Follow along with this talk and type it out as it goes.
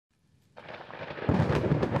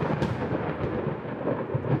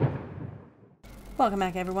Welcome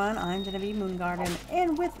back, everyone. I'm Genevieve Moongarden,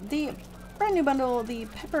 and with the brand new bundle, the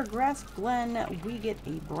Peppergrass Glen, we get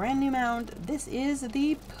a brand new mount. This is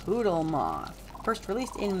the Poodle Moth. First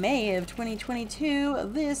released in May of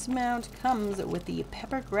 2022, this mount comes with the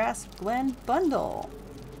Peppergrass Glen bundle,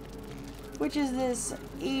 which is this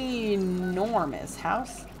enormous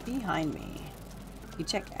house behind me. You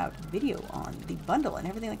check out video on the bundle and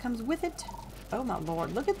everything that comes with it. Oh my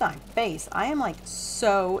lord, look at my face. I am like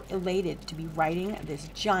so elated to be riding this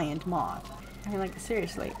giant moth. I mean, like,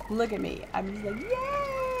 seriously, look at me. I'm just like,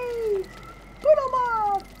 yay! Poodle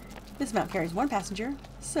moth! This mount carries one passenger,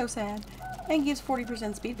 so sad, and gives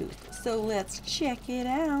 40% speed boost. So let's check it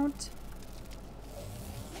out.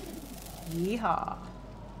 Yeehaw.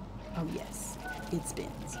 Oh yes, it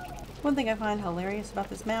spins. One thing I find hilarious about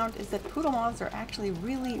this mount is that poodle moths are actually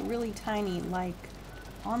really, really tiny, like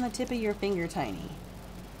on the tip of your finger tiny.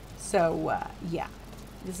 So yeah,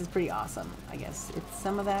 this is pretty awesome. I guess it's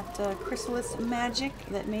some of that chrysalis magic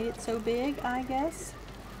that made it so big, I guess.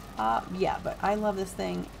 Yeah, but I love this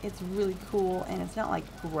thing. It's really cool, and it's not like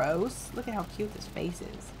gross. Look at how cute this face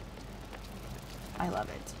is. I love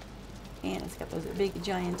it. And it's got those big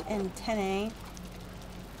giant antennae.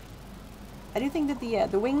 I do think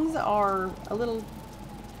that the wings are a little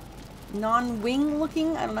non-wing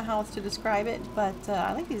looking. I don't know how else to describe it, but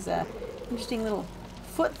I like these interesting little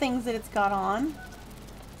foot things that it's got on.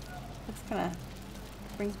 That's kind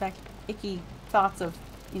of brings back icky thoughts of,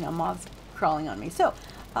 you know, moths crawling on me. So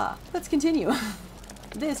let's continue.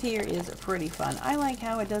 This here is pretty fun. I like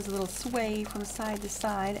how it does a little sway from side to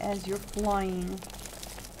side as you're flying.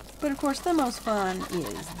 But of course, the most fun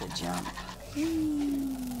is the jump.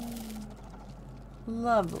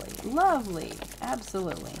 Lovely, lovely,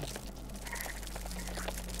 absolutely.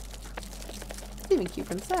 It's even cute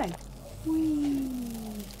from the side.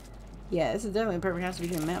 Whee! Yeah, this is definitely a perfect house to be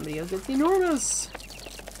doing mount videos. It's enormous!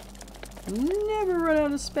 Never run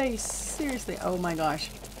out of space. Seriously, oh my gosh.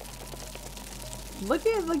 Look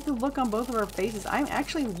at like the look on both of our faces. I'm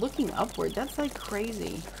actually looking upward. That's like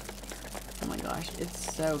crazy. Oh my gosh,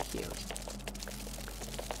 it's so cute.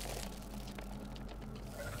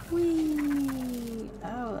 Whee!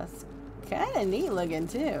 Oh, that's kind of neat looking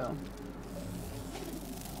too.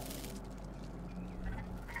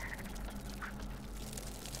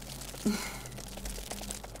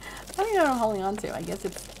 I don't know what I'm holding on to. I guess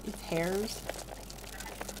it's hairs.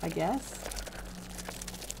 I guess.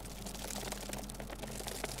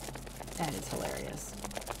 That is hilarious.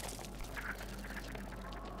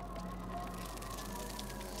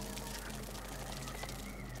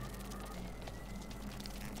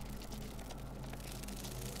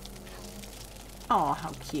 Oh, how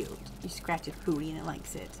cute. You scratch its booty and it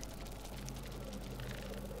likes it.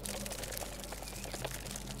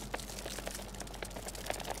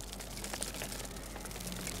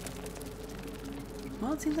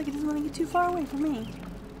 Well, it seems like it doesn't want to get too far away from me.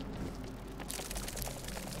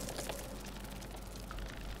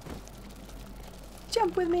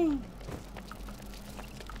 Jump with me!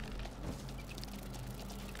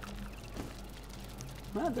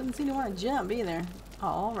 Well, it doesn't seem to want to jump either.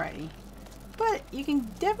 Alrighty. But you can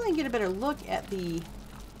definitely get a better look at the...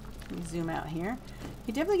 Let me zoom out here.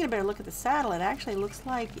 You definitely get a better look at the saddle. It actually looks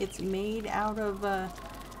like it's made out of,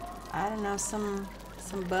 I don't know, some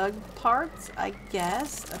bug parts, I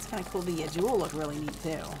guess. That's kind of cool. The jewel looked really neat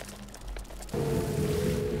too.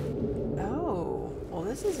 Oh, well,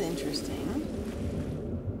 this is interesting.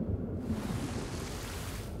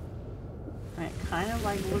 It kind of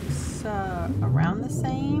like looks around the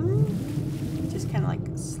same, just kind of like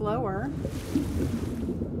slower.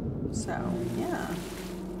 So yeah,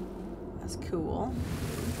 that's cool.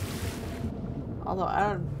 Although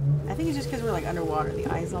I think it's just because we're like underwater. The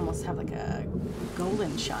eyes almost have like a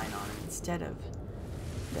golden shine on it instead of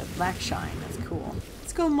the black shine. That's cool.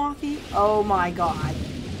 Let's go, Mothy. Oh my god.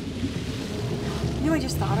 You know what I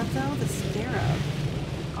just thought of though? The scarab.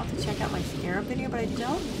 I'll have to check out my scarab video, but I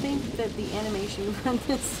don't think that the animation for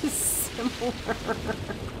this is similar.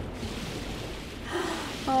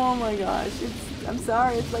 Oh my gosh. I'm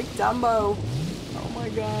sorry. It's like Dumbo. Oh my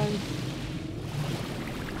god.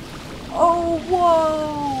 Oh,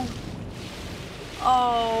 whoa!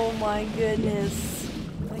 Oh my goodness.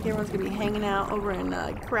 I think everyone's gonna be hanging out over in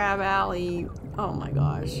Crab Alley. Oh my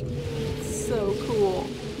gosh. So cool.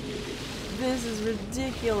 This is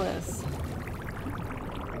ridiculous.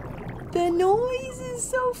 The noise is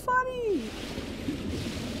so funny.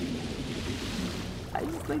 I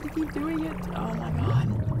just like to keep doing it. Oh my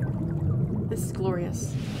god. This is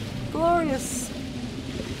glorious. Glorious.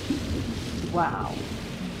 Wow.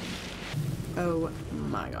 Oh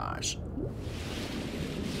my gosh.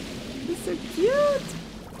 He's so cute.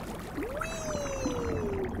 Whee!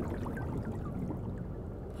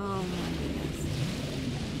 Oh my goodness.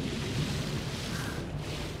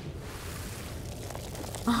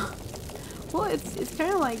 Well, it's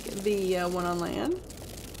kind of like the one on land.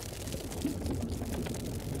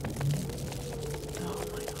 Oh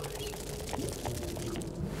my gosh.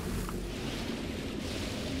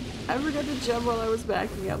 I forgot to jump while I was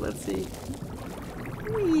backing up. Let's see.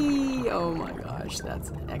 Whee! Oh my gosh,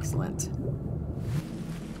 that's excellent.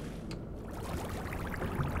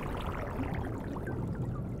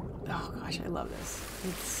 Oh gosh, I love this.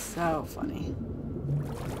 It's so funny.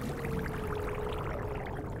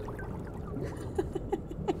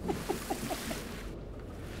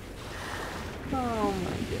 Oh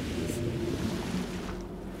my goodness.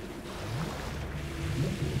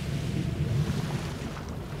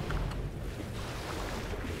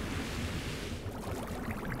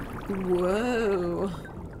 Whoa.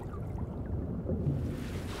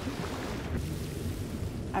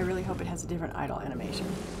 I really hope it has a different idle animation.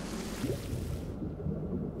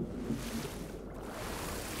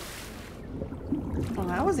 Well,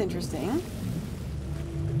 that was interesting.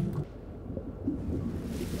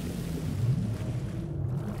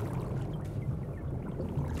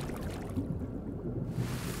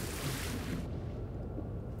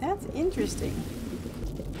 That's interesting.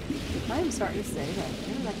 I'm starting to say that I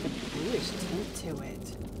really like the bluish tint to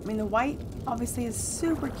it. I mean, the white obviously is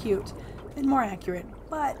super cute and more accurate,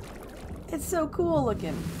 but it's so cool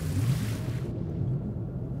looking.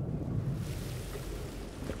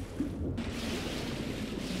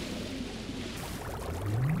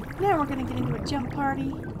 Now we're gonna get into a jump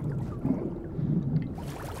party.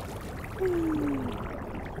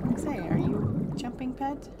 Say, are you jumping,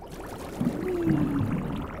 pet?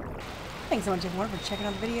 Thanks so much, everyone, for checking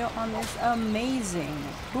out the video on this amazing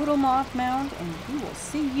poodle moth mound, and we will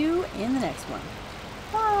see you in the next one.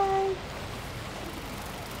 Bye!